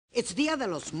It's Dia de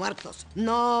los Muertos.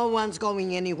 No one's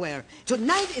going anywhere.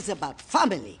 Tonight is about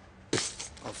family.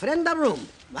 Ofrenda room.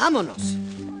 Vámonos.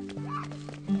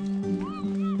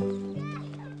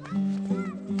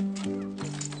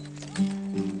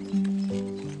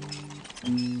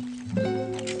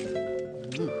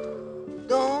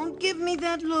 Don't give me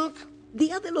that look.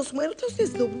 Dia de los Muertos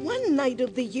is the one night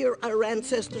of the year our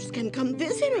ancestors can come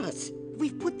visit us.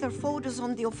 We've put their photos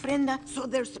on the ofrenda so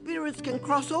their spirits can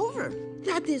cross over.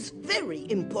 That is very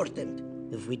important.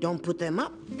 If we don't put them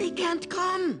up, they can't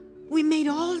come. We made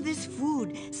all this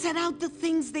food, set out the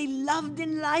things they loved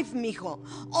in life, mijo.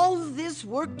 All this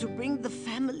work to bring the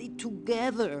family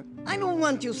together. I don't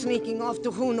want you sneaking off to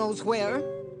who knows where.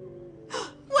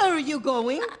 Where are you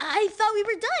going? I thought we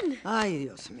were done. Ay,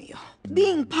 Dios mío.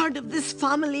 Being part of this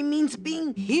family means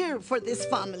being here for this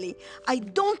family. I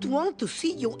don't want to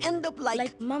see you end up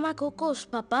like Mama Coco's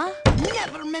papa?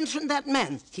 Never mention that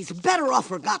man. He's better off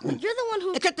forgotten. You're the one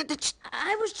who...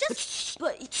 I was just...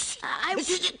 But I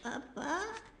was... Papa?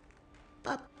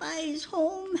 Papa is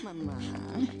home. Mamá,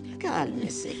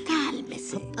 cálmese,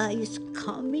 cálmese. Papa is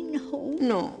coming home.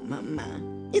 No,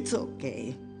 Mamá. It's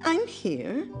okay. I'm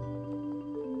here.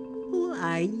 Who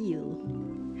are you?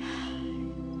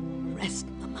 Rest,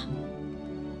 Mama.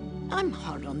 I'm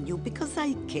hard on you because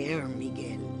I care,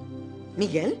 Miguel.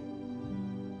 Miguel?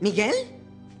 Miguel?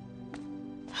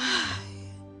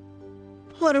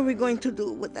 What are we going to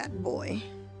do with that boy?